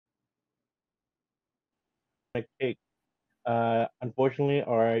Tectonic take. Unfortunately,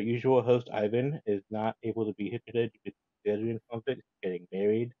 our usual host Ivan is not able to be here today due to scheduling conflicts, getting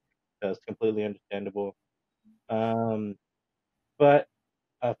married. That's completely understandable. Um, but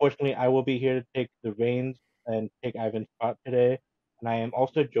fortunately, I will be here to take the reins and take Ivan's spot today. And I am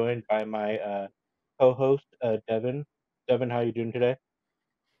also joined by my co-host Devon. Devon, how are you doing today?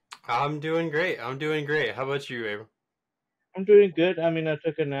 I'm doing great. I'm doing great. How about you, Abram? I'm doing good. I mean, I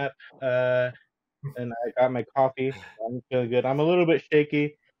took a nap. And I got my coffee. I'm feeling good. I'm a little bit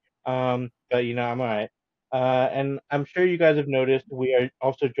shaky, but I'm all right. And I'm sure you guys have noticed we are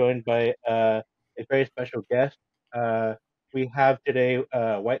also joined by a very special guest. Uh, we have today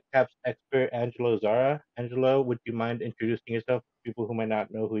Whitecaps expert Angelo Zarra. Angelo, would you mind introducing yourself to people who might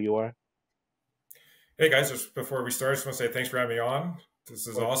not know who you are? Of Hey guys, just before we start, I just want to say thanks for having me on. This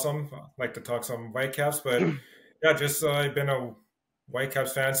is course. awesome. I'd like to talk some Whitecaps, but yeah, just I've been a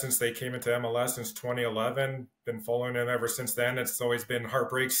Whitecaps fan since they came into MLS since 2011. Been following them ever since then. It's always been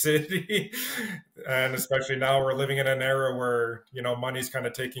Heartbreak City, and especially now we're living in an era where money's kind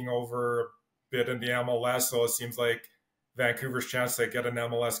of taking over a bit in the MLS. So it seems like Vancouver's chance to get an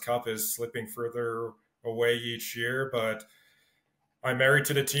MLS Cup is slipping further away each year, but I'm married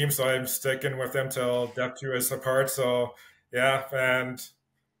to the team, so I'm sticking with them till death do us apart. So yeah, and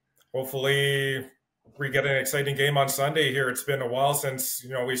hopefully we get an exciting game on Sunday here. It's been a while since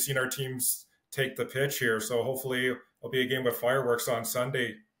we've seen our teams take the pitch here, so hopefully it'll be a game with fireworks on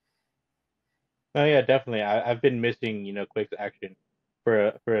Sunday. Oh yeah, definitely. I've been missing Quake's action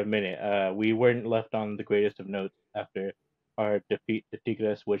for a minute. We weren't left on the greatest of notes after our defeat to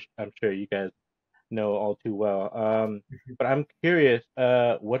Tigres, which I'm sure you guys know all too well. But I'm curious,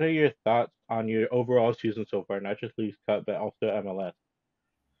 what are your thoughts on your overall season so far? Not just Leagues Cup, but also MLS.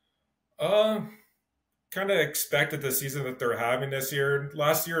 Uh, Kind of expected the season that they're having this year.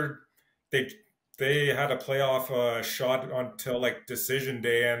 Last year, they they had a playoff shot until like decision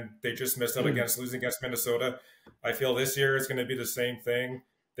day, and they just missed out against losing against Minnesota. I feel this year is going to be the same thing.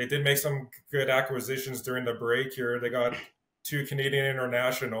 They did make some good acquisitions during the break here. They got two Canadian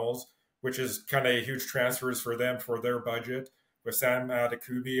internationals, which is kind of huge transfers for them for their budget, with Sam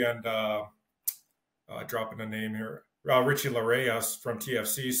Adekubi and dropping a name here, Richie Larias from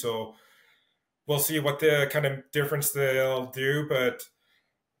TFC. So we'll see what the kind of difference they'll do. But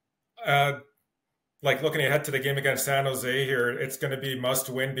uh, like looking ahead to the game against San Jose here, it's going to be must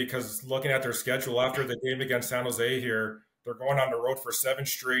win because looking at their schedule after the game against San Jose here, they're going on the road for seven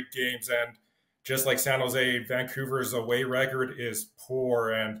straight games. And just like San Jose, Vancouver's away record is poor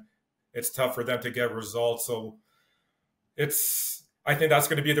and it's tough for them to get results. So I think that's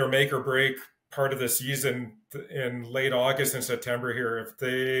going to be their make or break part of the season in late August and September here. If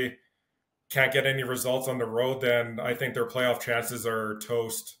they can't get any results on the road, then I think their playoff chances are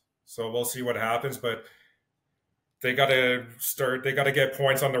toast. So we'll see what happens, but they got to start. They got to get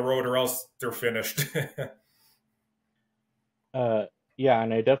points on the road, or else they're finished. Uh, yeah,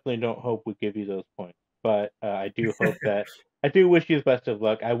 and I definitely don't hope we give you those points, but I do hope that I do wish you the best of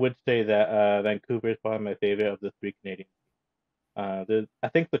luck. I would say that Vancouver is probably my favorite of the three Canadians. I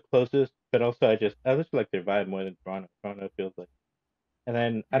think the closest, but also I just like their vibe more than Toronto. Toronto feels like, and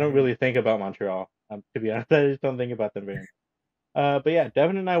then I don't Mhm. really think about Montreal. To be honest, I just don't think about them very much. But yeah,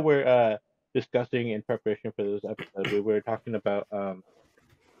 Devin and I were discussing in preparation for this episode. We were talking about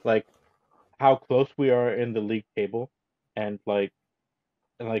like how close we are in the league table, and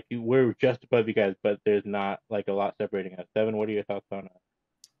we're just above you guys, but there's not like a lot separating us. Devin, what are your thoughts on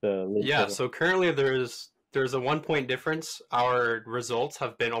the league Yeah, table? so currently there's a 1 point difference. Our results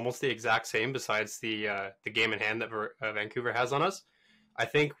have been almost the exact same, besides the game in hand that Vancouver has on us. I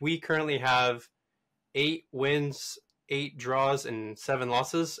think we currently have 8 wins, 8 draws, and 7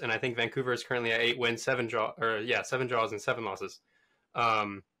 losses, and I think Vancouver is currently at 8 wins, 7 draws and 7 losses.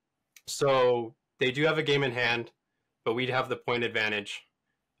 Um, so they do have a game in hand, but we'd have the point advantage.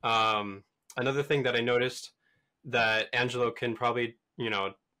 Um, Another thing that I noticed that Angelo can probably,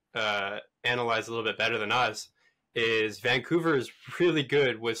 analyze a little bit better than us is Vancouver is really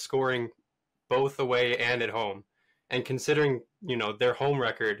good with scoring both away and at home. And considering, their home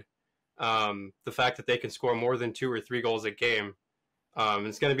record, the fact that they can score more than 2 or 3 goals a game,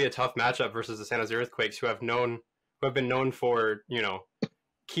 it's going to be a tough matchup versus the San Jose Earthquakes, who have been known for,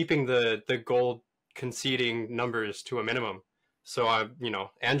 keeping the goal conceding numbers to a minimum. So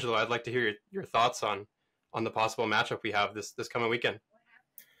Angelo, I'd like to hear your thoughts on the possible matchup we have this coming weekend.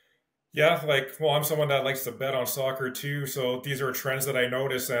 Yeah, well, I'm someone that likes to bet on soccer too. So these are trends that I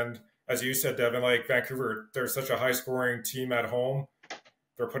notice. And as you said, Devin, like Vancouver, they're such a high scoring team at home.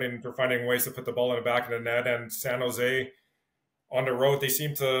 They're finding ways to put the ball in the back of the net. And San Jose, on the road they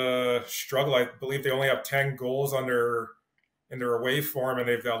seem to struggle. I believe they only have 10 goals on their in their away form, and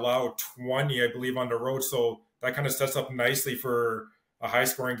they've allowed 20, I believe, on the road. So that kind of sets up nicely for a high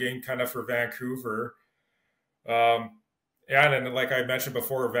scoring game, kind of for Vancouver. Um, and like I mentioned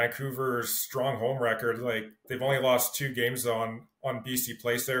before, Vancouver's strong home record. Like they've only lost 2 games on BC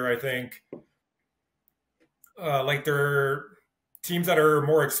Place there. I think like they're teams that are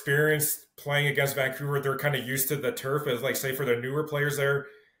more experienced playing against Vancouver. They're kind of used to the turf. As like say for the newer players there,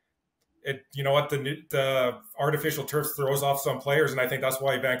 it you know what the artificial turf throws off some players, and I think that's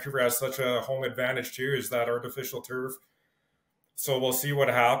why Vancouver has such a home advantage too. Is that artificial turf? So we'll see what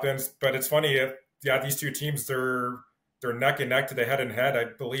happens. But it's funny, yeah, these two teams they're neck and neck to the head and head. I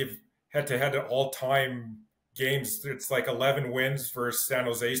believe head to head all time games. It's like 11 wins for San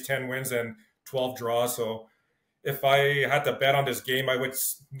Jose's 10 wins and 12 draws. So if I had to bet on this game, I would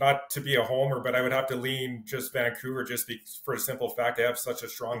not to be a homer, but I would have to lean just Vancouver for a simple fact they have such a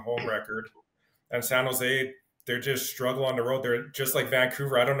strong home record. And San Jose, they're just struggle on the road. They're just like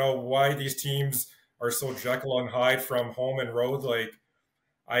Vancouver. I don't know why these teams are so Jekyll and Hyde from home and road. Like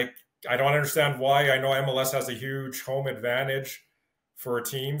I I don't understand why. I know MLS has a huge home advantage for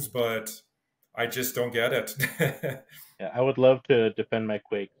teams, but I just don't get it. Yeah, I would love to defend my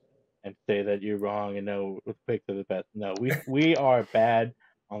Quakes and say that you're wrong and no, Quakes are the best. No, we are bad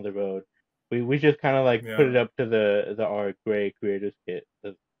on the road. We just kind of like put Yeah. it up to the our gray creators kit.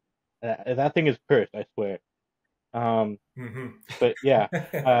 That thing is cursed, I swear. Um, Hmm. but yeah,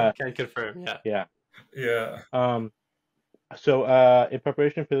 Can confirm. Yeah. yeah. Yeah. So in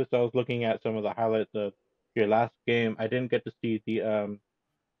preparation for this, I was looking at some of the highlights of your last game. I didn't get to see the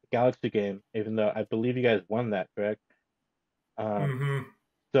Galaxy game, even though I believe you guys won that, correct? Um, Hmm.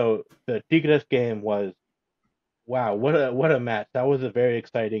 so the Tigres game was wow, what a match! That was a very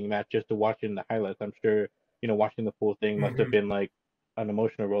exciting match just to watch in the highlights. I'm sure watching the full thing must have Hmm. been like an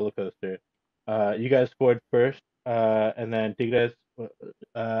emotional roller coaster. You guys scored first, and then Tigres,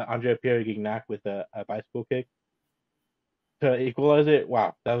 Andre Pierre Gignac with a bicycle kick to equalize it.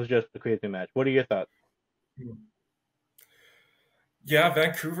 Wow, that was just a crazy match. What are your thoughts? Yeah,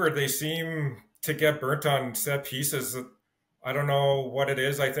 Vancouver, they seem to get burnt on set pieces. I don't know what it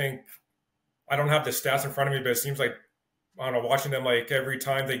is. I think I don't have the stats in front of me, but it seems like I don't know, watching them like every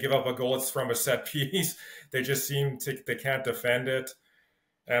time they give up a goal, it's from a set piece. They just seem to they can't defend it.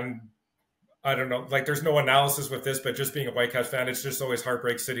 And I don't know, like there's no analysis with this, but just being a Whitecaps fan, it's just always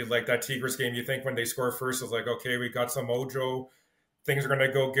heartbreak city. Like that Tigres game, you think when they score first, it's like, okay, we got some mojo, things are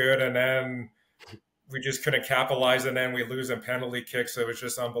gonna go good, and then we just couldn't capitalize, and then we lose in penalty kicks. So it was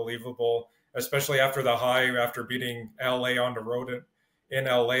just unbelievable, especially after the high, after beating LA on the road in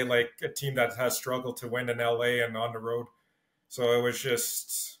LA, like a team that has struggled to win in LA and on the road. So it was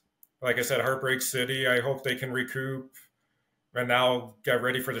just, like I said, heartbreak city. I hope they can recoup and now get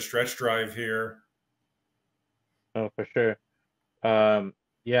ready for the stretch drive here. Oh, for sure. Um,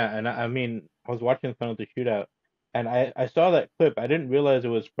 yeah, and I mean, I was watching some of the shootout, and I saw that clip. I didn't realize it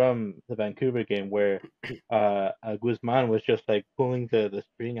was from the Vancouver game where Guzman was just like pulling the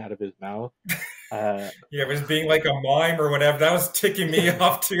string out of his mouth. Uh, Yeah, it was being like a mime or whatever. That was ticking me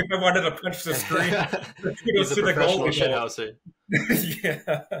off too. I wanted to punch the screen. He's a To the professional goal. shithouser.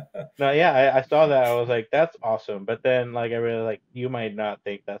 Yeah. no, yeah, I saw that. I was like, that's awesome. But then, like, I really like you might not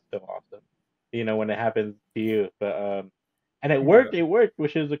think that's so awesome, when it happens to you. But and it worked. Yeah. It worked,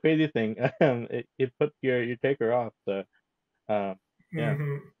 which is the crazy thing. It put your taker off. So yeah.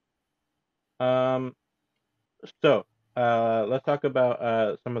 Hmm. Um, So, let's talk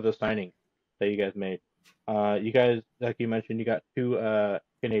about some of the signings that you guys made. You guys, like you mentioned, you got two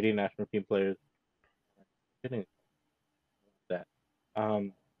Canadian national team players. Didn't that.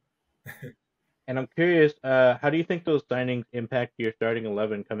 Um, and I'm curious, how do you think those signings impact your starting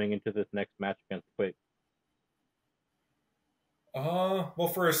 11 coming into this next match against Quake?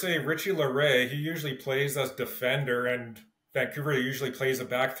 Well, for say Richie Laray, he usually plays as defender, and Vancouver usually plays a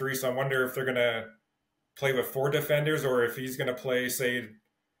back three. So I wonder if they're gonna play with 4 defenders, or if he's gonna play, say,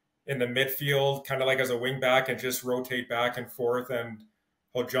 in the midfield, kind of like as a wing back, and just rotate back and forth, and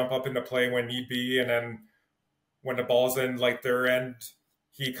he'll jump up into play when need be, and then when the ball's in like their end,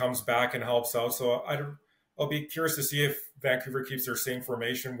 he comes back and helps out. So I'll be curious to see if Vancouver keeps their same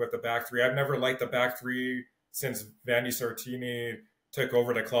formation with the back three. I've never liked the back three since Vanni Sartini took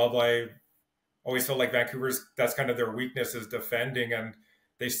over the club. I always felt like Vancouver's that's kind of their weakness is defending, and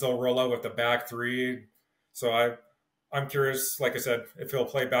they still roll out with the back three. So I'm curious, like I said, if he'll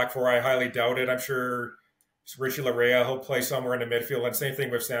play back four. I highly doubt it. I'm sure Richie Larea he'll play somewhere in the midfield, and same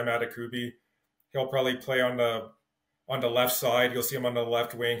thing with Sam Adekubi. He'll probably play on the left side. You'll see him on the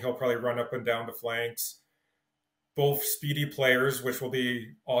left wing. He'll probably run up and down the flanks. both speedy players, which will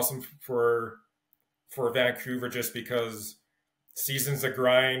be awesome for Vancouver, just because season's a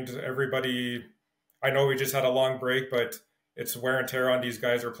grind. Everybody, I know we just had a long break, but it's wear and tear on these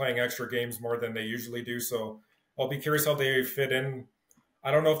guys. Are playing extra games more than they usually do. So I'll be curious how they fit in.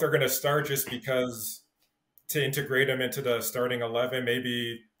 I don't know if they're going to start just because to integrate them into the starting 11,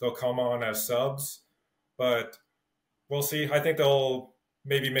 maybe they'll come on as subs, but we'll see. I think they'll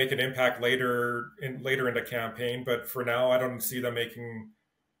maybe make an impact later in the campaign, but for now, I don't see them making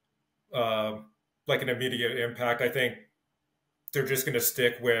uh, like an immediate impact. I think they're just going to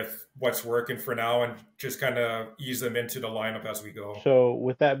stick with what's working for now and just kind of ease them into the lineup as we go. So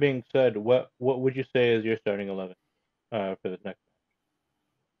with that being said, what would you say is your starting 11 for this next match?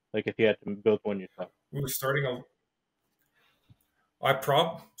 Like if you had to build one yourself. Ooh, so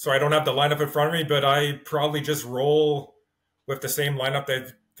I don't have the lineup in front of me, but I probably just roll with the same lineup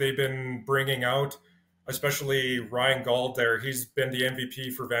that they've been bringing out, especially Ryan Gauld there. He's been the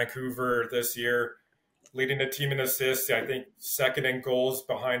MVP for Vancouver this year, leading the team in assists. I think second in goals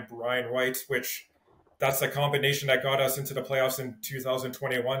behind Brian White, which that's the combination that got us into the playoffs in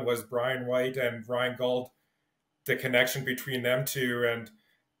 2021 was Brian White and Ryan Gauld, the connection between them two. And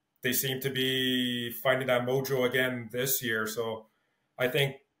they seem to be finding that mojo again this year. So I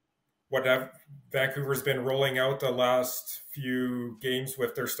think what Vancouver's been rolling out the last few games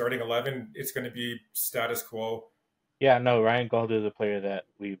with their starting 11, it's going to be status quo. Yeah, no, Ryan Gauld is a player that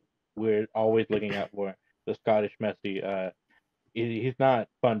we're always looking out for. The Scottish Messi. He's not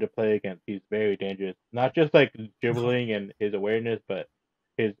fun to play against. He's very dangerous. Not just like dribbling and his awareness, but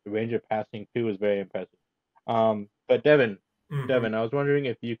his range of passing too is very impressive. But Devon, I was wondering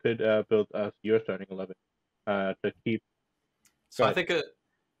if you could build us your starting 11 to keep. So I think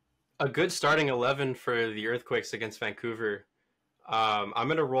a good starting 11 for the Earthquakes against Vancouver. I'm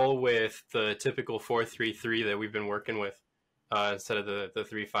going to roll with the typical 4-3-3 that we've been working with instead of the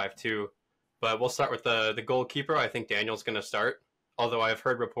 3-5-2. But we'll start with the goalkeeper. I think Daniel's going to start, although I've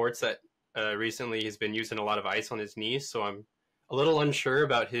heard reports that recently he's been using a lot of ice on his knees, so I'm a little unsure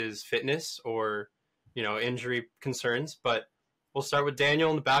about his fitness or injury concerns. But we'll start with Daniel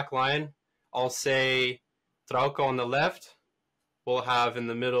in the back line. I'll say Trauco on the left. We'll have in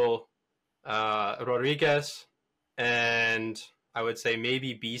the middle Rodriguez, and I would say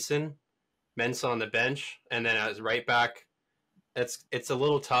maybe Beeson, Mensah on the bench, and then as right back, it's a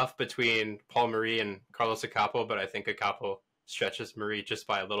little tough between Paul Marie and Carlos Acapo, but I think Acapo stretches Marie just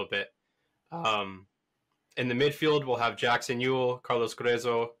by a little bit. In the midfield, we'll have Jackson Ewell, Carlos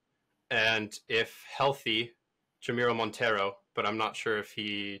Gruezo, and if healthy, Jamiro Montero, but I'm not sure if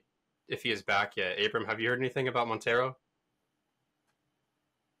he is back yet. Abram, have you heard anything about Montero?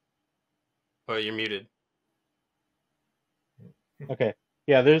 Oh, you're muted. Okay.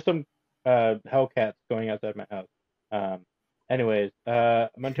 Yeah, there's some Hellcats going outside my house. Anyways,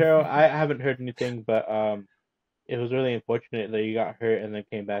 Montero, I haven't heard anything, but it was really unfortunate that he got hurt and then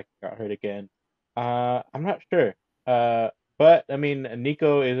came back and got hurt again. I'm not sure. But I mean,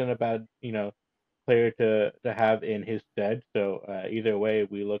 Nico isn't a bad, player to have in his stead. So either way,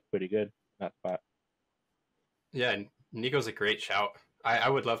 we look pretty good in that spot. Yeah, Nico's a great shout. I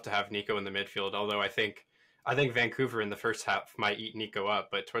would love to have Nico in the midfield, although I think Vancouver in the first half might eat Nico up,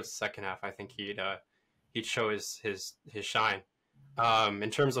 but towards the second half, I think he'd show his shine.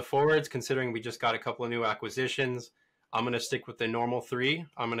 In terms of forwards, considering we just got a couple of new acquisitions, I'm going to stick with the normal three.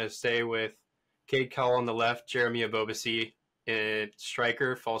 I'm going to stay with Cade Cowell on the left, Jeremy Abobasi in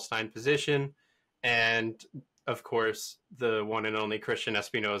striker, false nine position, and of course the one and only Christian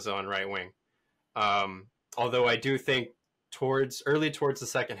Espinoza on right wing. Although I do think towards the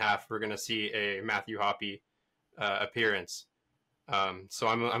second half, we're going to see a Matthew Hoppe appearance. So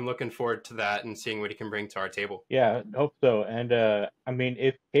I'm looking forward to that and seeing what he can bring to our table. Yeah, hope so. And I mean,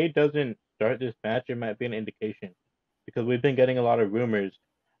 if Cade doesn't start this match, it might be an indication because we've been getting a lot of rumors.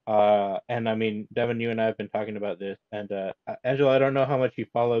 And I mean, Devon, you and I have been talking about this. And Angelo, I don't know how much you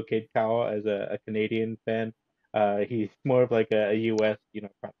follow Cade Cowell as a Canadian fan. He's more of like a U.S.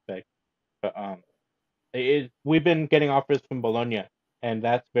 prospect. But we've been getting offers from Bologna, and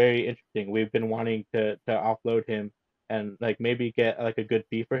that's very interesting. We've been wanting to offload him and like maybe get like a good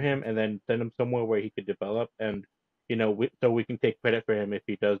fee for him, and then send him somewhere where he could develop, and so we can take credit for him if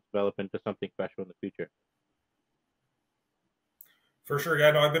he does develop into something special in the future. For sure,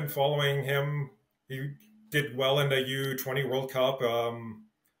 yeah. No, I've been following him. He did well in the U20 World Cup.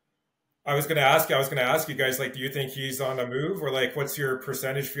 I was gonna ask you guys, like, do you think he's on a move, or like, what's your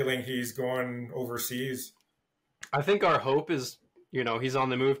percentage feeling he's going overseas? I think our hope is, he's on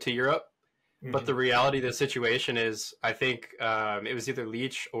the move to Europe. But the reality of the situation is, I think it was either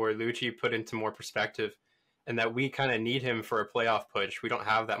Leach or Lucci put into more perspective. and that we kind of need him for a playoff push. We don't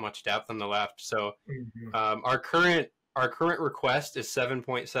have that much depth on the left, so Mm-hmm. our current request is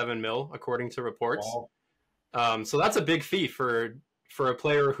 7.7 mil according to reports. Wow. So that's a big fee for a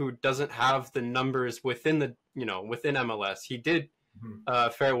player who doesn't have the numbers within the within MLS. He did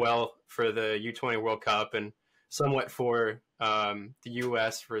fare well for the U20 World Cup and somewhat for the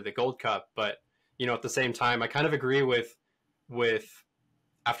US for the Gold Cup, but at the same time, I kind of agree with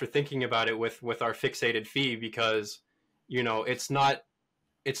after thinking about it with our fixated fee, because it's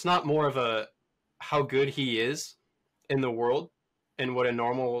not more of a how good he is in the world and what a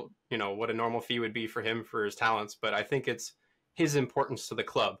normal fee would be for him for his talents, but I think it's his importance to the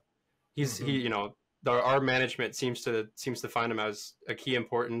club. Our management seems to find him as a key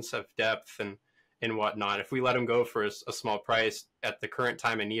importance of depth and whatnot. If we let him go for a small price at the current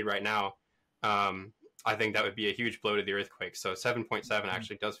time of need right now, I think that would be a huge blow to the Earthquake. So 7.7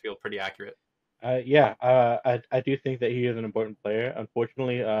 actually does feel pretty accurate. I do think that he is an important player.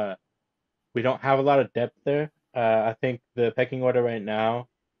 Unfortunately, we don't have a lot of depth there. I think the pecking order right now,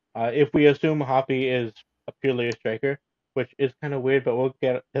 if we assume Hoppe is purely a striker, which is kind of weird, but we'll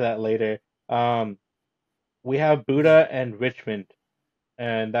get to that later. We have Buda and Richmond,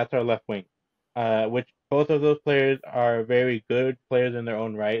 and that's our left wing. Which both of those players are very good players in their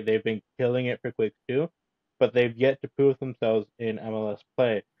own right. They've been killing it for Quakes too, but they've yet to prove themselves in MLS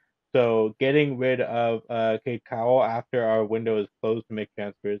play. So getting rid of Cade Cowell after our window is closed to make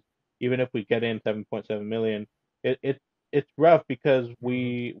transfers, even if we get in 7.7 million, it's rough because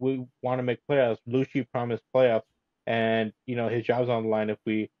we want to make playoffs. Lucy promised playoffs, and his job's on the line if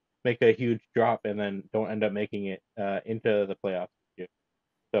we make a huge drop and then don't end up making it into the playoffs this year.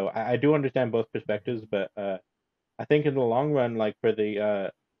 So I do understand both perspectives, but I think in the long run, like for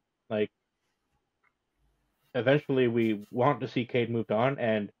the like eventually we want to see Cade moved on,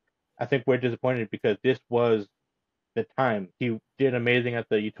 and I think we're disappointed because this was the time. He did amazing at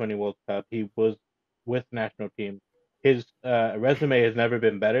the U20 World Cup. He was with national team. His resume has never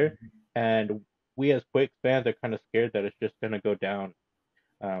been better, and we as Quakes fans are kind of scared that it's just going to go down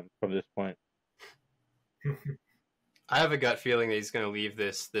from this point. I have a gut feeling that he's going to leave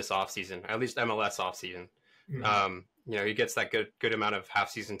this offseason, at least MLS offseason. Mm-hmm. He gets that good amount of half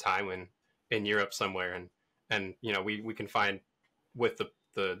season time in Europe somewhere, and we can find with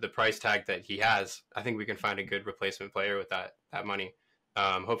the price tag that he has, I think we can find a good replacement player with that money.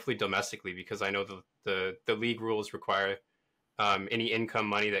 Hopefully domestically, because I know the league rules require any income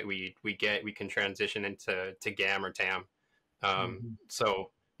money that we get, we can transition into GAM or TAM.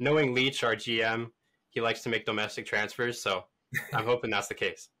 So knowing Leach, our GM, he likes to make domestic transfers, so I'm hoping that's the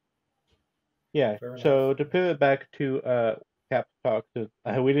case. Yeah. So to pivot back to Caps talk,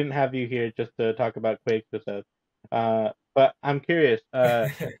 we didn't have you here just to talk about Quakes this but I'm curious.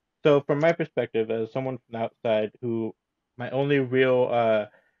 So from my perspective, as someone from the outside, who my only real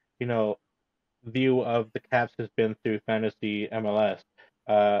view of the Caps has been through fantasy MLS,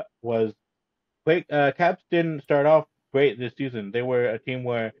 was Caps didn't start off great this season. They were a team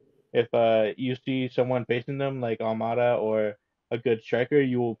where if you see someone facing them like Almada or a good striker,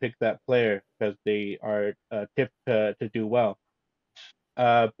 you will pick that player because they are tipped to do well.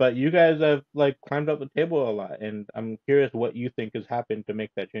 But you guys have climbed up the table a lot, and I'm curious what you think has happened to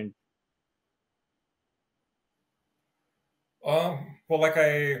make that change. Well, like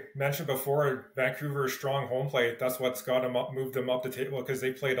I mentioned before, Vancouver's strong home play, that's what's moved them up the table, because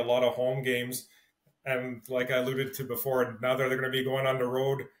they played a lot of home games. And like I alluded to before, now that they're going to be going on the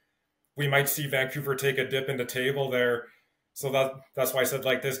road, we might see Vancouver take a dip in the table there. So that's why I said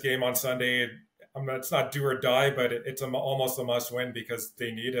this game on Sunday, it's not do or die, but it's almost a must win because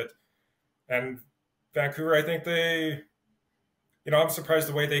they need it. And Vancouver, I think I'm surprised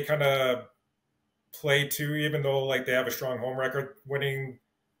the way they kind of play too, even though they have a strong home record winning.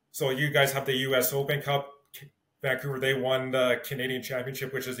 So you guys have the U.S. Open Cup. Vancouver, they won the Canadian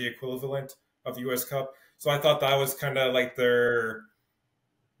Championship, which is the equivalent of the U.S. Cup. So I thought that was kind of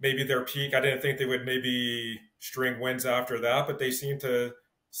maybe their peak. I didn't think they would maybe string wins after that, but they seem to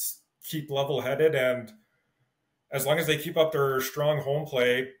keep level-headed, and as long as they keep up their strong home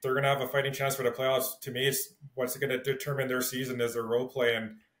play, they're going to have a fighting chance for the playoffs. To me, it's what's going to determine their season is their road play,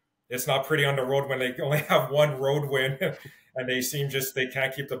 and it's not pretty on the road when they only have one road win and they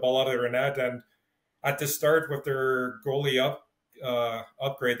can't keep the ball out of their net. And at the start with their goalie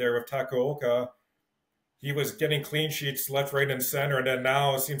upgrade there with Takaoka, he was getting clean sheets left, right, and center. And then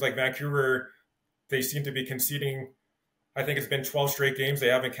now it seems like Vancouver, they seem to be conceding. I think it's been 12 straight games. They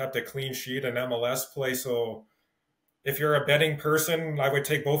haven't kept a clean sheet in MLS play. So if you're a betting person, I would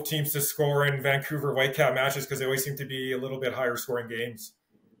take both teams to score in Vancouver Whitecap matches because they always seem to be a little bit higher scoring games.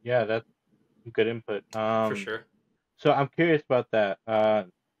 Yeah, good input. for sure. So I'm curious about that.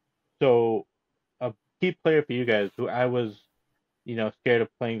 So a key player for you guys, who I was, scared of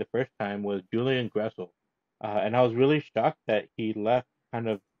playing the first time, was Julian Gressel, and I was really shocked that he left kind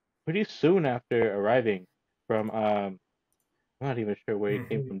of pretty soon after arriving from. I'm not even sure where he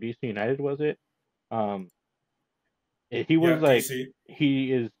came Hmm. from. DC United, was it? Um, he was Yeah, like, DC.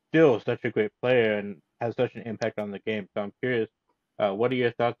 he is still such a great player and has such an impact on the game. So I'm curious, what are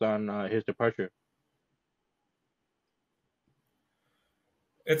your thoughts on his departure?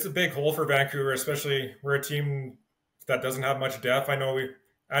 It's a big hole for Vancouver, especially we're a team that doesn't have much depth. I know we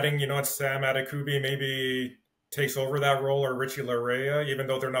adding, it's Sam Adekubi maybe takes over that role, or Richie Larea, even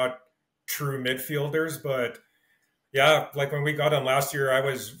though they're not true midfielders. But yeah, like when we got him last year, I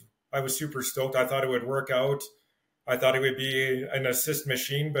was super stoked. I thought it would work out. I thought it would be an assist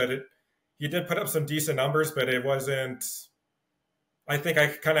machine, but he did put up some decent numbers, but it wasn't. I think I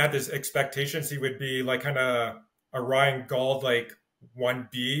kind of had this expectations he would be like kind of a Ryan Gauld like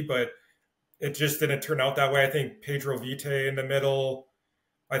 1B, but it just didn't turn out that way. I think Pedro Vite in the middle,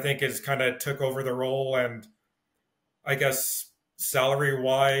 I think, is kind of took over the role, and I guess salary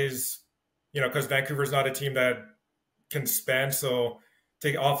wise, because Vancouver's not a team that can spend, so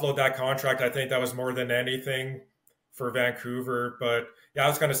to offload that contract, I think that was more than anything for Vancouver. But yeah, I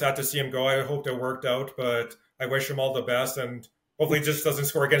was kind of sad to see him go. I hoped it worked out, but I wish him all the best, and hopefully he just doesn't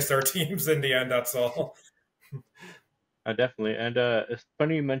score against our teams in the end. That's all. Definitely, and it's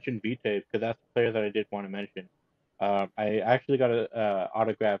funny you mentioned Vite because that's the player that I did want to mention. I actually got a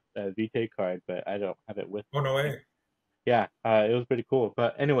autographed Vite card, but I don't have it with Oh no me. way. Yeah, it was pretty cool.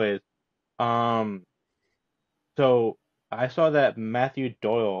 But anyways, um, so I saw that Matthew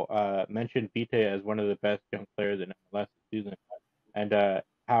Doyle mentioned Vite as one of the best young players in MLS this season, and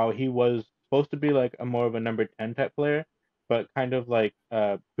how he was supposed to be like a more of a number 10 type player, but kind of like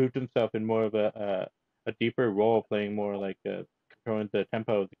proved himself in more of a deeper role, playing more like controlling the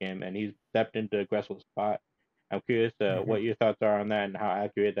tempo of the game, and he's stepped into Gressel's spot. I'm curious what Hmm. your thoughts are on that and how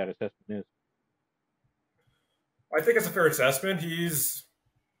accurate that assessment is. I think it's a fair assessment. He's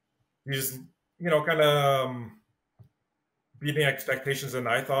kind of beating expectations than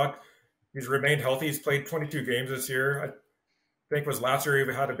I thought. He's remained healthy. He's played 22 games this year. I think was last year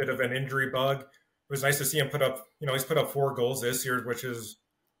he had a bit of an injury bug. It was nice to see him put up. He's put up 4 goals this year, which is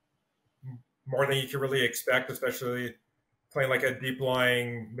more than you could really expect, especially playing like a deep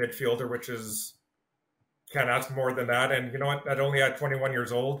lying midfielder, which is can't ask more than that. And you know what? At only at 21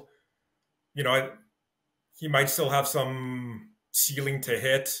 years old, you know, he might still have some ceiling to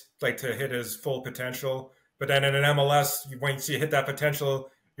hit, like to hit his full potential. But then in an MLS, once you hit that potential,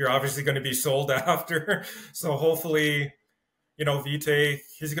 you're obviously going to be sold after. So hopefully, Vite,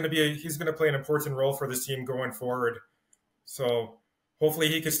 he's going to play an important role for this team going forward. So hopefully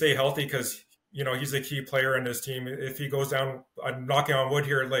he can stay healthy because he's a key player in this team. If he goes down, I'm knocking on wood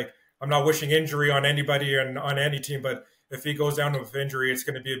here. Like I'm not wishing injury on anybody and on any team, but if he goes down with injury, it's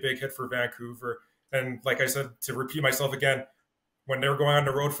going to be a big hit for Vancouver. And like I said, to repeat myself again, when they're going on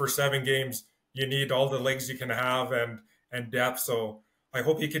the road for 7 games, you need all the legs you can have and depth. So I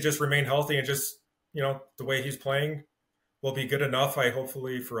hope he could just remain healthy and just the way he's playing will be good enough.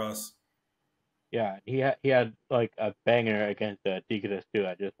 Hopefully for us. Yeah, he had like a banger against Tigres too.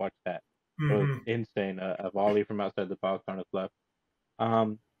 I just watched that. It was Mm-hmm. insane. A volley from outside the box on his left.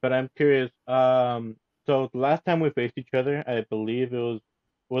 But I'm curious. So the last time we faced each other, I believe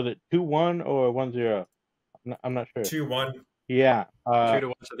was it 2-1 or 1-0? I'm not sure. 2-1. Yeah.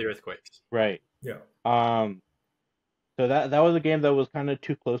 2-1 to the Earthquakes. Right. Yeah. Um. So that was a game that was kind of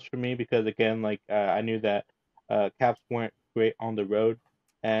too close for me because again, like I knew that Caps weren't great on the road,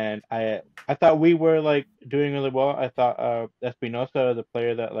 and I thought we were like doing really well. I thought Espinosa, the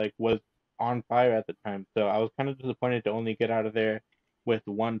player that like was on fire at the time, so I was kind of disappointed to only get out of there with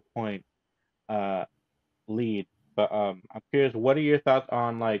 1 point uh lead. But I'm curious, what are your thoughts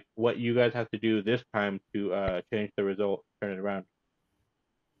on like what you guys have to do this time to change the result, turn it around?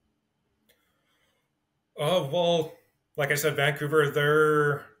 Oh well, like I said, Vancouver,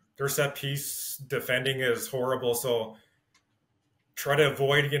 their set piece defending is horrible. So try to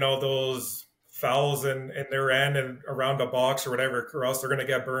avoid those fouls in their end and around the box or whatever, or else they're going to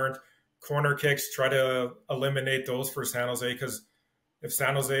get burned. Corner kicks, try to eliminate those for San Jose because if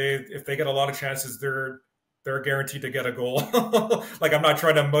they get a lot of chances, they're guaranteed to get a goal. Like I'm not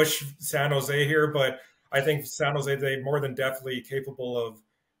trying to mush San Jose here, but I think San Jose they more than definitely capable of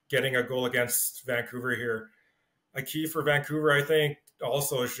getting a goal against Vancouver here. A key for Vancouver, I think,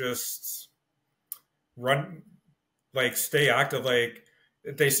 also is just run, like stay active. Like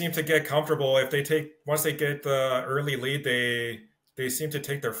they seem to get comfortable if they take once they get the early lead, they seem to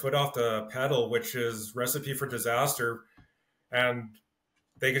take their foot off the pedal, which is recipe for disaster. And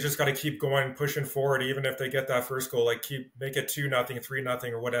they just got to keep going, pushing forward, even if they get that first goal. Like make it 2-0,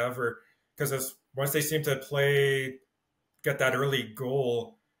 3-0, or whatever. Because once they seem to get that early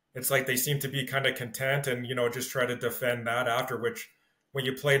goal, it's like they seem to be kind of content and just try to defend that after. Which, when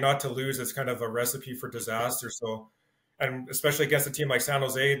you play not to lose, it's kind of a recipe for disaster. So, and especially against a team like San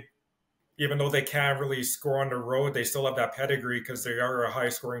Jose, even though they can't really score on the road, they still have that pedigree because they are a high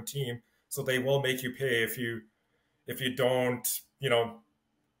scoring team. So they will make you pay if you don't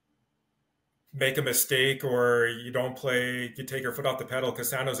make a mistake or you don't play, you take your foot off the pedal, because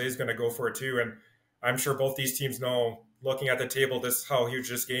San Jose is going to go for it too. And I'm sure both these teams know, looking at the table, this is how huge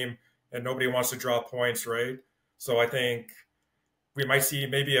this game, and nobody wants to drop points, right? So I think we might see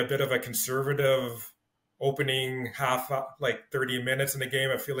maybe a bit of a conservative opening half, like 30 minutes in the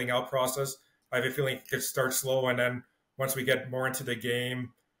game, a feeling out process. I have a feeling it could start slow, and then once we get more into the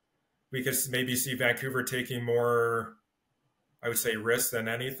game, we could maybe see Vancouver taking more, I would say, risk than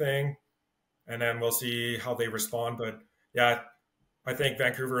anything. And then we'll see how they respond. But yeah, I think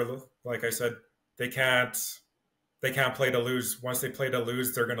Vancouver, like I said, they can't play to lose. Once they play to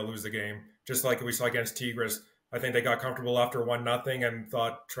lose, they're going to lose the game. Just like we saw against Tigres. I think they got comfortable after 1-0 and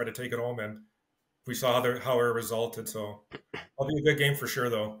thought, try to take it home. And we saw how it resulted. So it'll be a good game for sure,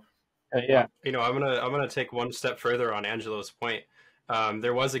 though. Yeah. I'm gonna take one step further on Angelo's point.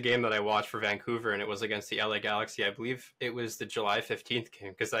 There was a game that I watched for Vancouver, and it was against the LA Galaxy. I believe it was the July 15th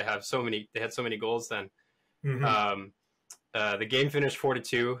game, because they had so many goals then. Mm-hmm. The game finished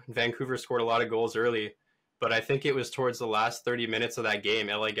 4-2. Vancouver scored a lot of goals early, but I think it was towards the last 30 minutes of that game,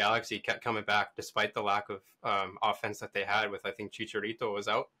 LA Galaxy kept coming back despite the lack of offense that they had with, I think Chicharito was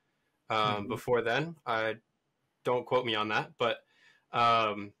out before then. Don't quote me on that, but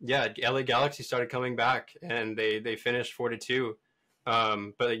yeah, LA Galaxy started coming back, and they finished 4-2.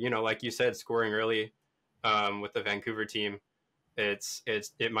 But like you said, scoring early with the Vancouver team,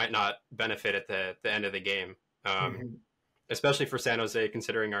 it might not benefit at the end of the game, especially for San Jose,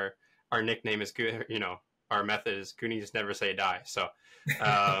 considering our nickname is our method is Goonies never say die. So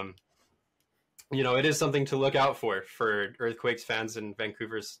it is something to look out for Earthquakes fans and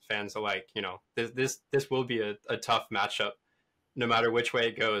Vancouver's fans alike. This will be a tough matchup, no matter which way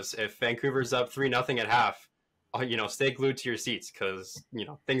it goes. If Vancouver's up 3-0 at half, stay glued to your seats, because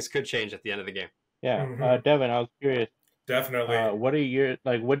things could change at the end of the game. Yeah. Mm-hmm. Devin, I was curious. Definitely. What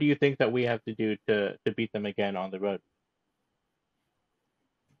do you think that we have to do to beat them again on the road?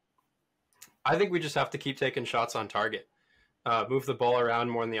 I think we just have to keep taking shots on target. Move the ball around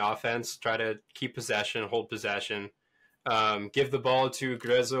more in the offense. Try to keep possession, hold possession. Give the ball to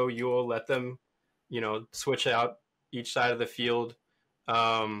Grezzo, Yule. Let them, switch out each side of the field.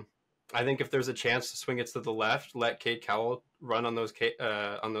 I think if there's a chance to swing it to the left, let Cade Cowell run on those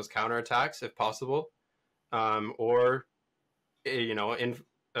counterattacks if possible, or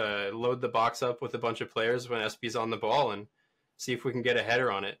load the box up with a bunch of players when SB's on the ball and see if we can get a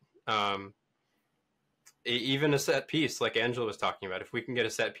header on it. Even a set piece, like Angelo was talking about, if we can get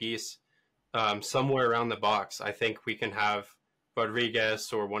a set piece somewhere around the box, I think we can have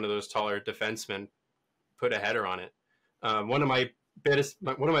Rodriguez or one of those taller defensemen put a header on it. One of my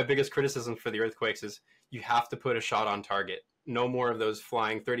biggest criticisms for the Earthquakes is you have to put a shot on target. No more of those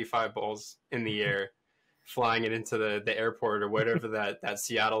flying 35 balls in the air, flying it into the airport or whatever that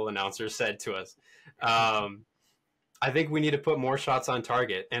Seattle announcer said to us. I think we need to put more shots on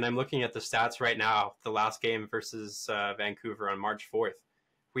target. And I'm looking at the stats right now. The last game versus Vancouver on March 4th,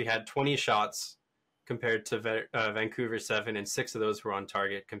 we had 20 shots compared to Vancouver's 7, and 6 of those were on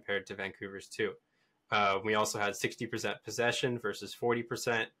target compared to Vancouver's 2. We also had 60% possession versus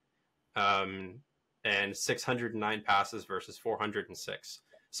 40%, and 609 passes versus 406.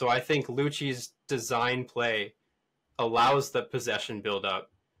 So I think Lucci's design play allows the possession build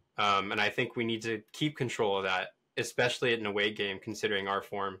up, and I think we need to keep control of that, especially in an away game, considering our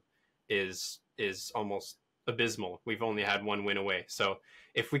form is almost abysmal. We've only had one win away. So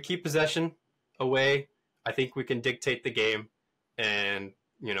if we keep possession away, I think we can dictate the game and,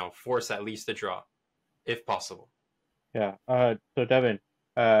 force at least a draw, if possible. Yeah. So Devin,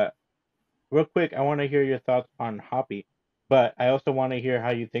 real quick, I want to hear your thoughts on Hoppe, but I also want to hear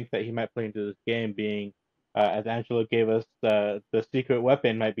how you think that he might play into this game, being, as Angelo gave us, the secret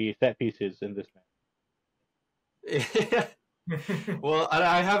weapon might be set pieces in this match. Well,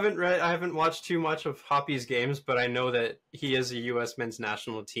 I haven't watched too much of Hoppe's games, but I know that he is a U.S. men's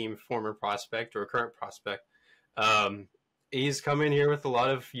national team former prospect or current prospect. He's come in here with a lot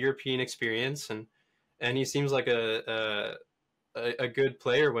of European experience, and he seems like a good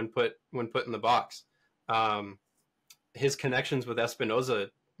player when put in the box. his connections with Espinoza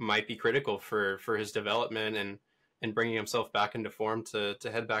might be critical for his development and bringing himself back into form to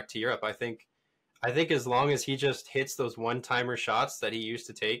head back to Europe. I think as long as he just hits those one-timer shots that he used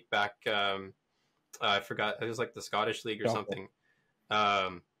to take back, I forgot, it was like the Scottish League or something.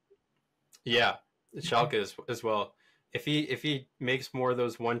 Yeah, Schalke as well. If he makes more of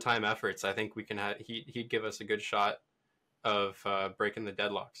those one-time efforts, I think we can he'd give us a good shot of breaking the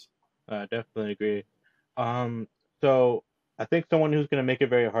deadlocks. Definitely agree. So I think someone who's going to make it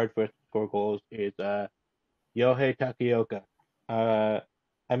very hard for us to score goals is Yohei Takioka. I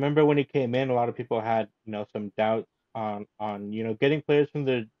remember when he came in, a lot of people had some doubts on getting players from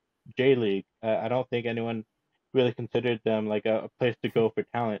the J League. I don't think anyone really considered them like a place to go for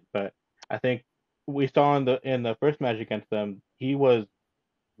talent, but I think we saw in the first match against them, he was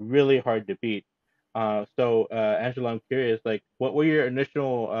really hard to beat. Angelo, I'm curious, like, what were your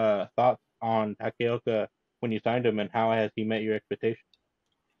initial thoughts on Takioka when you signed him, and how has he met your expectations?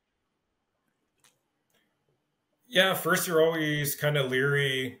 Yeah, first you're always kind of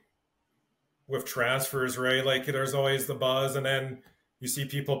leery with transfers, right? Like there's always the buzz, and then you see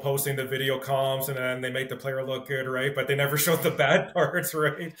people posting the video comms, and then they make the player look good, right? But they never show the bad parts,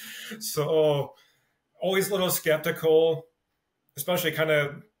 right? So always a little skeptical, especially kind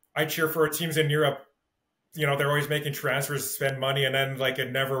of I cheer for teams in Europe. They're always making transfers to spend money, and then like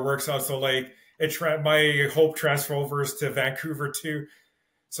it never works out. So like my hope transfer overs to Vancouver too.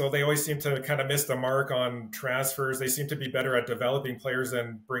 So they always seem to kind of miss the mark on transfers. They seem to be better at developing players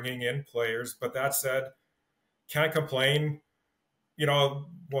than bringing in players. But that said, can't complain. What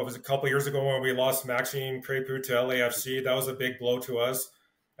was it, a couple of years ago when we lost Maxime Crépeau to LAFC? That was a big blow to us.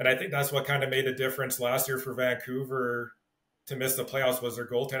 And I think that's what kind of made a difference last year for Vancouver to miss the playoffs was their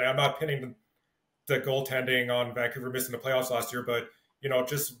goaltending. I'm not pinning the goaltending on Vancouver missing the playoffs last year, but,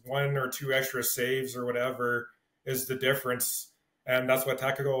 just one or two extra saves or whatever is the difference. And that's what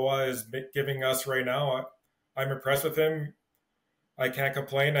Takagoa is giving us right now. I'm impressed with him. I can't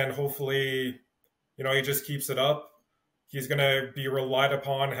complain. And hopefully, he just keeps it up. He's going to be relied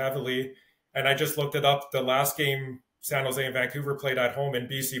upon heavily. And I just looked it up. The last game San Jose and Vancouver played at home in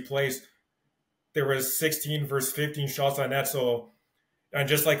BC Place, there was 16 versus 15 shots on net. So, and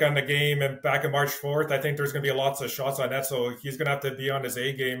just like on the game and back on March 4th, I think there's going to be lots of shots on net. So he's going to have to be on his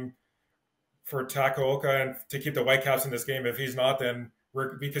A game for Takaoka and to keep the Whitecaps in this game. If he's not, then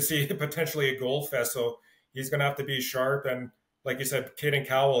we could see potentially a goal fest. So he's going to have to be sharp. And like you said, Cade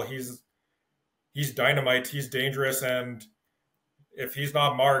Cowell, he's dynamite. He's dangerous. And if he's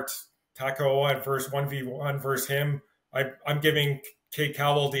not marked, Takaoka versus 1v1 versus him, I'm giving Cade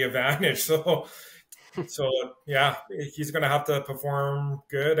Cowell the advantage. So yeah, he's going to have to perform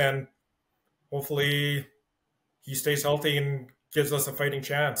good, and hopefully he stays healthy and gives us a fighting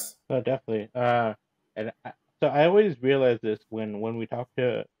chance. Oh, definitely. So I always realize this when we talk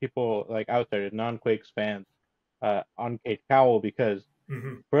to people like outsiders, non-Quakes fans, on Cade Cowell, because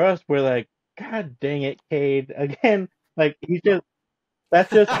for us, we're like, God dang it, Cade again. Like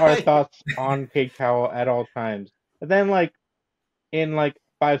that's just our thoughts on Cade Cowell at all times. And then like in like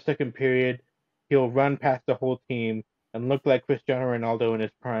 5-second period, he'll run past the whole team and look like Cristiano Ronaldo in his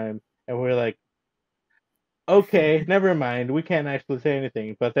prime, and we're like, okay, never mind. We can't actually say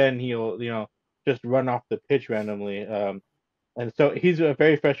anything. But then he'll, just run off the pitch randomly. And so he's a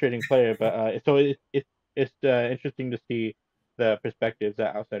very frustrating player. But so it's interesting to see the perspectives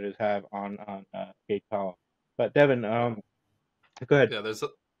that outsiders have on Cade Cowell. But Devon, go ahead. Yeah,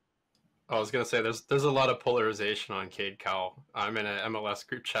 I was gonna say there's a lot of polarization on Cade Cowell. I'm in a MLS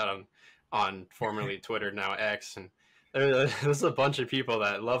group chat on formerly Twitter, now X, and there's a bunch of people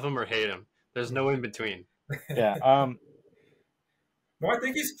that love him or hate him. There's no in between. Yeah. No, I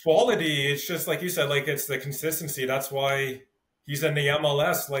think he's quality. It's just like you said, like it's the consistency. That's why he's in the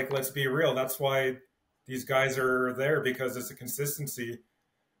MLS. Like, let's be real. That's why these guys are there, because it's a consistency.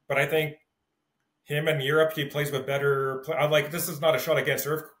 But I think him in Europe, he plays with better. Like, this is not a shot against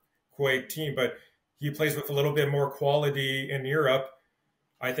Earthquake team, but he plays with a little bit more quality in Europe.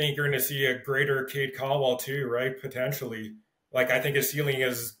 I think you're going to see a greater Cade Cowell too, right? Potentially. Like, I think his ceiling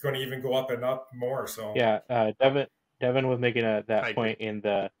is going to even go up and up more. So yeah, Devon was making that point in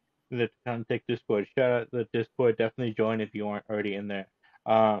the Tectonic Discord. Shout out the Discord. Definitely join if you aren't already in there.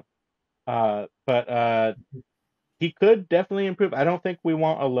 But he could definitely improve. I don't think we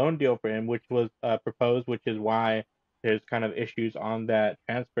want a loan deal for him, which was proposed, which is why there's kind of issues on that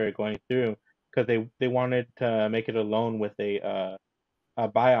transfer going through, because they wanted to make it a loan with a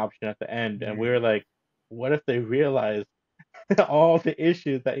buy option at the end, and we were like, what if they realize all the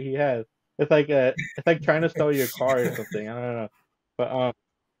issues that he has? It's like trying to sell your car or something. I don't know, but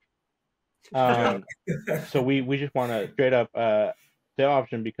So we just want a straight up sale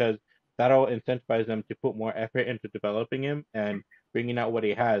option because that'll incentivize them to put more effort into developing him and bringing out what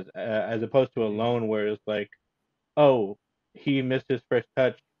he has, as opposed to a loan where it's like, oh, he missed his first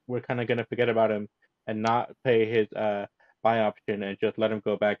touch, we're kind of gonna forget about him and not pay his buy option and just let him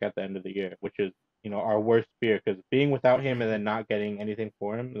go back at the end of the year, which is our worst fear because being without him and then not getting anything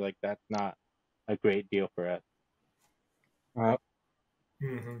for him, like that's not a great deal for us.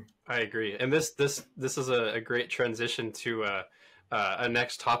 I agree, and this is a great transition to a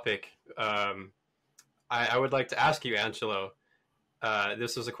next topic. I would like to ask you, Angelo.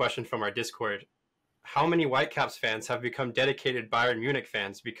 This was a question from our Discord. How many Whitecaps fans have become dedicated Bayern Munich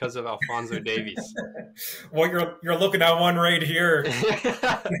fans because of Alphonso Davies? Well, you're looking at one right here.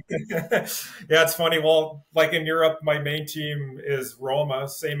 Yeah, it's funny. Well, like in Europe, my main team is Roma,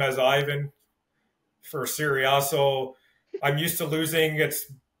 same as Ivan for Serie A. So I'm used to losing.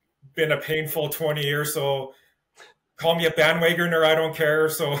 It's been a painful 20 years. So call me a bandwagoner, I don't care.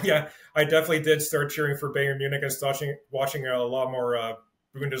 So yeah, I definitely did start cheering for Bayern Munich and watching a lot more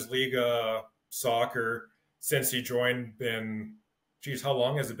Bundesliga soccer since he joined in, geez, how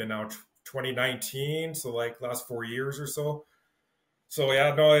long has it been now? 2019, so like last 4 years or so. So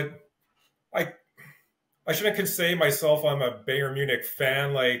yeah, no, I shouldn't say myself I'm a Bayern Munich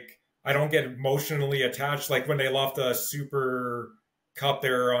fan. Like I don't get emotionally attached. Like when they lost the Super Cup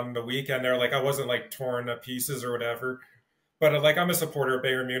there on the weekend, there like I wasn't like torn to pieces or whatever. But like I'm a supporter of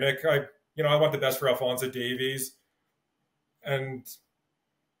Bayern Munich. I want the best for Alphonso Davies, and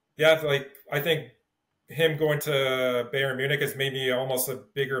yeah, like I think him going to Bayern Munich has made me almost a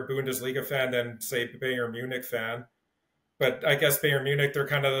bigger Bundesliga fan than say Bayern Munich fan. But I guess Bayern Munich, they're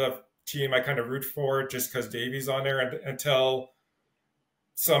kind of the team I kind of root for just because Davies on there, and until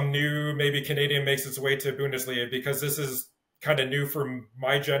some new maybe Canadian makes its way to Bundesliga, because this is kind of new for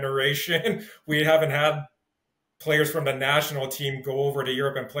my generation. We haven't had players from the national team go over to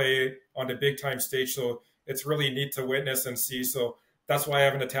Europe and play on the big time stage, so it's really neat to witness and see. So that's why I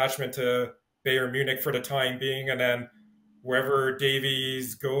have an attachment to Bayern Munich for the time being. And then wherever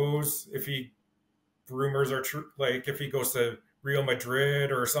Davies goes, if he rumors are true, like if he goes to Real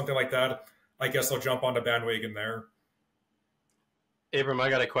Madrid or something like that, I guess I'll jump on the bandwagon there. Abram, I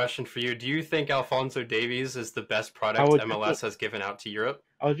got a question for you. Do you think Alphonso Davies is the best product MLS has given out to Europe?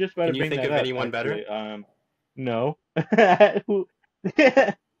 I was just about Can to you bring think that of up, anyone actually. better? No.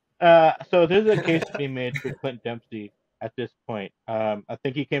 So there's a case to be made for Clint Dempsey at this point. I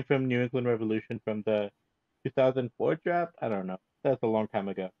think he came from New England Revolution from the 2004 draft. I don't know. That's a long time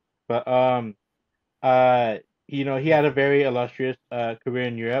ago. But he had a very illustrious career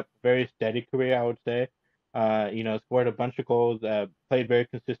in Europe, very steady career, I would say. Scored a bunch of goals, played very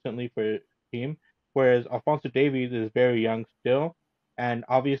consistently for his team. Whereas Alphonso Davies is very young still, and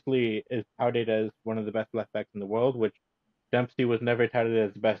obviously is touted as one of the best left backs in the world, which Dempsey was never touted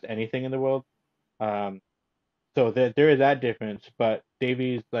as the best anything in the world. So there is that difference. But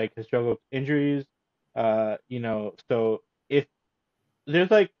Davies like has struggled with injuries. So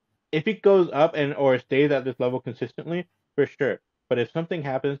there's like if he goes up and or stays at this level consistently, for sure. But if something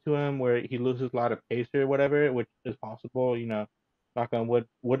happens to him where he loses a lot of pace or whatever, which is possible, knock on wood,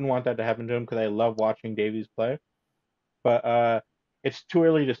 wouldn't want that to happen to him because I love watching Davies play. But it's too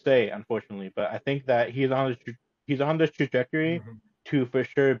early to say, unfortunately. But I think that he's on this trajectory to for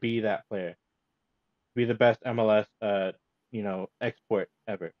sure be that player, be the best MLS export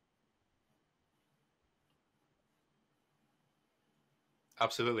ever.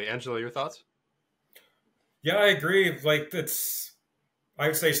 Absolutely. Angelo, your thoughts? Yeah, I agree. Like I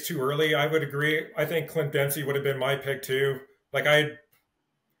would say it's too early. I would agree. I think Clint Dempsey would have been my pick too. It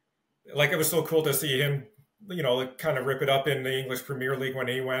was so cool to see him, kind of rip it up in the English Premier League when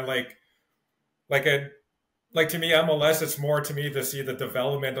he went. To me, MLS, it's more to me to see the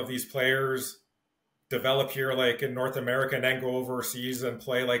development of these players develop here, like in North America, and then go overseas and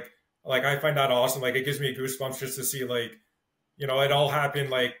play. Like I find that awesome. Like it gives me goosebumps just to see it all happened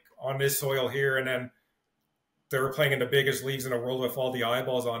like on this soil here, and then they were playing in the biggest leagues in the world with all the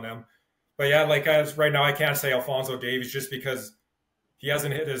eyeballs on them. But yeah, like as right now, I can't say Alphonso Davies just because he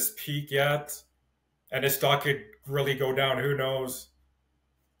hasn't hit his peak yet, and his stock could really go down. Who knows?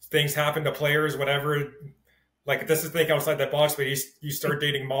 Things happen to players, whatever. Like this is think outside the box, but you start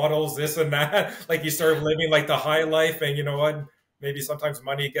dating models, this and that. Like you start living like the high life, and you know what? Maybe sometimes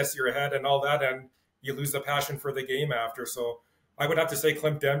money gets to your head and all that, and you lose the passion for the game after. So I would have to say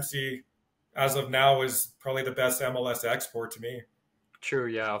Clint Dempsey, as of now, is probably the best MLS export to me. True,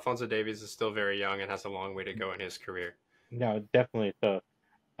 yeah. Alphonso Davies is still very young and has a long way to go in his career. No, definitely. So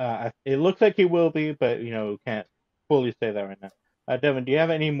it looks like he will be, but can't fully say that right now. Devin, do you have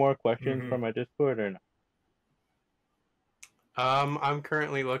any more questions Mm-hmm. from my Discord or not? I'm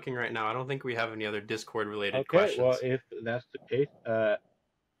currently looking right now. I don't think we have any other Discord related Okay, well, questions. if that's the case,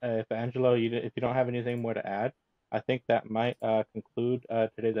 if Angelo, if you don't have anything more to add, I think that might conclude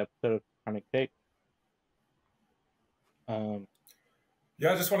today's episode of Tectonic Take. Um,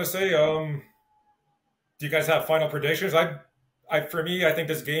 Yeah, I just want to say, do you guys have final predictions? For me, I think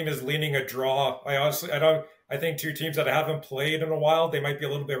this game is leaning a draw. I think two teams that haven't played in a while, they might be a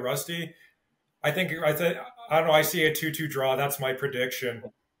little bit rusty. I don't know. I see a 2-2 draw. That's my prediction.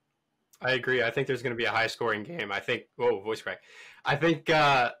 I agree. I think there's going to be a high scoring game. I think, whoa, voice crack. I think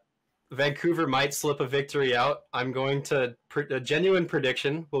Vancouver might slip a victory out. I'm going to, a genuine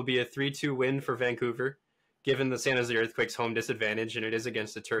prediction will be a 3-2 win for Vancouver, given the San Jose Earthquakes home disadvantage, and it is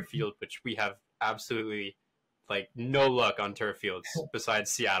against a turf field, which we have absolutely like no luck on turf fields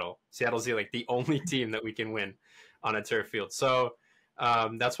besides Seattle. Seattle's the only team that we can win on a turf field. So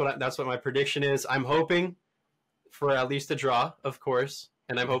that's what my prediction is. I'm hoping for at least a draw, of course,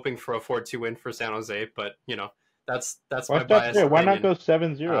 and I'm hoping for a 4-2 win for San Jose. But that's why my stop biased there? Why not opinion. go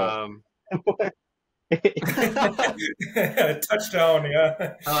 7-0? Touchdown,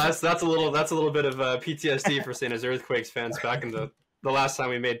 yeah. That's a little bit of PTSD for San Jose Earthquakes fans back in the last time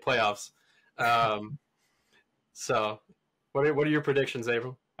we made playoffs. So, what are your predictions,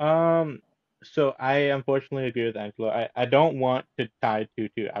 Abram? So I unfortunately agree with Angelo. I don't want to tie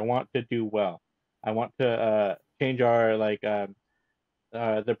 2-2. I want to do well. I want to change our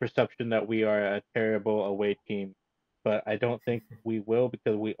the perception that we are a terrible away team, but I don't think we will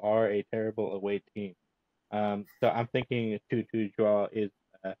because we are a terrible away team. So I'm thinking a 2-2 draw is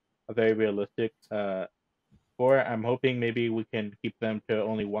a very realistic score. I'm hoping maybe we can keep them to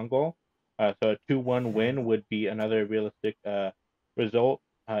only one goal. So a 2-1 win would be another realistic result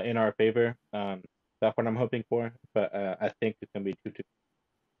in our favor. That's what I'm hoping for, but I think it's going to be 2-2.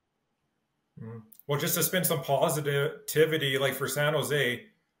 Well, just to spin some positivity, like for San Jose,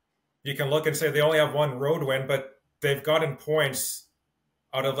 you can look and say they only have one road win, but they've gotten points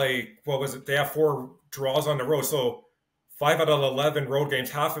out of what was it? They have 4 draws on the road, so 5 out of 11 road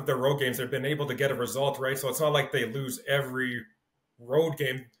games, half of their road games, they've been able to get a result, right? So it's not like they lose every road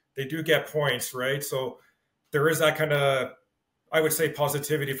game. They do get points, right? So there is that kind of, I would say,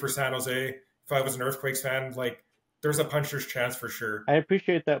 positivity for San Jose. If I was an Earthquakes fan, there's a puncher's chance for sure. I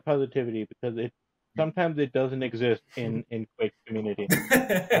appreciate that positivity because sometimes it doesn't exist in Quake community.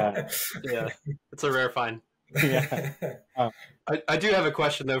 Yeah, it's a rare find. Yeah. I do have a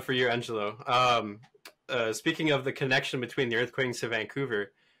question though for you, Angelo. Speaking of the connection between the Earthquakes and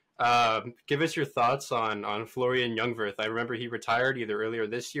Vancouver, give us your thoughts on Florian Jungwirth. I remember he retired either earlier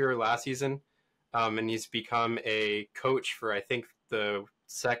this year or last season, and he's become a coach for, I think, the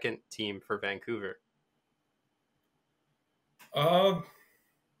second team for Vancouver.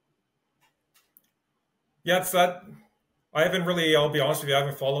 Yeah, it's that. I haven't really. I'll be honest with you. I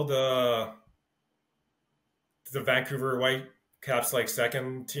haven't followed the Vancouver Whitecaps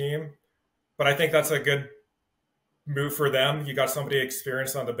second team, but I think that's a good move for them. You got somebody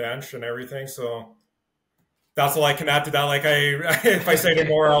experienced on the bench and everything, so that's all I can add to that. If I say any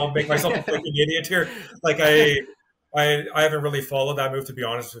more, I'll make myself a freaking idiot here. I haven't really followed that move, to be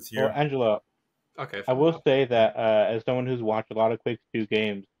honest with you. Well, Angelo, okay, I will say that as someone who's watched a lot of Quakes 2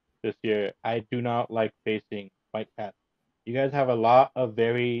 games this year, I do not like facing Whitecaps. You guys have a lot of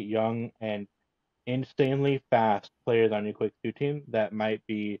very young and insanely fast players on your Quakes 2 team that might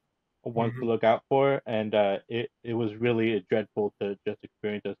be ones to look out for, and it was really dreadful to just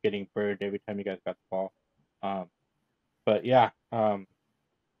experience us getting burned every time you guys got the ball. But yeah,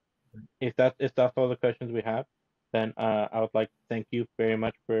 if that's all the questions we have, then I would like to thank you very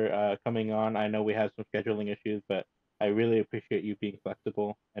much for coming on. I know we had some scheduling issues, but I really appreciate you being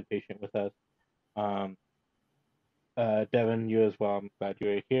flexible and patient with us. Devin, you as well. I'm glad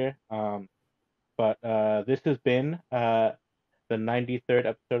you're here. But this has been the 93rd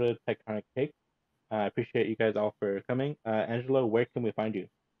episode of Tectonic Take. I appreciate you guys all for coming. Angelo, where can we find you?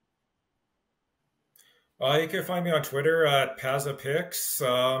 You can find me on Twitter at PazzaPicks.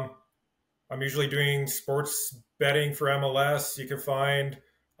 I'm usually doing sports betting for MLS.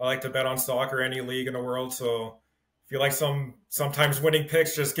 I like to bet on soccer, any league in the world. So if you like sometimes winning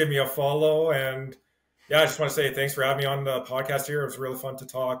picks, just give me a follow. And yeah, I just want to say thanks for having me on the podcast here. It was really fun to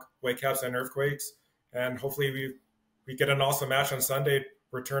talk Whitecaps and Earthquakes. And hopefully we get an awesome match on Sunday,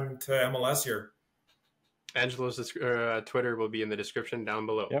 return to MLS here. Angelo's Twitter will be in the description down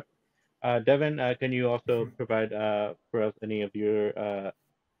below. Yep. Devin, can you also provide for us any of your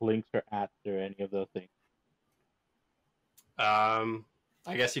links or @ or any of those things?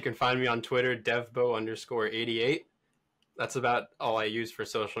 I guess you can find me on Twitter, devbo_88. That's about all I use for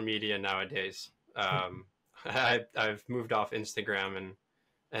social media nowadays. I've moved off Instagram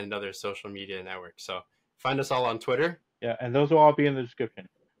and other social media networks. So find us all on Twitter. Yeah, and those will all be in the description.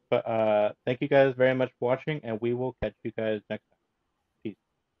 But thank you guys very much for watching, and we will catch you guys next time. Peace.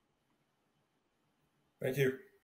 Thank you.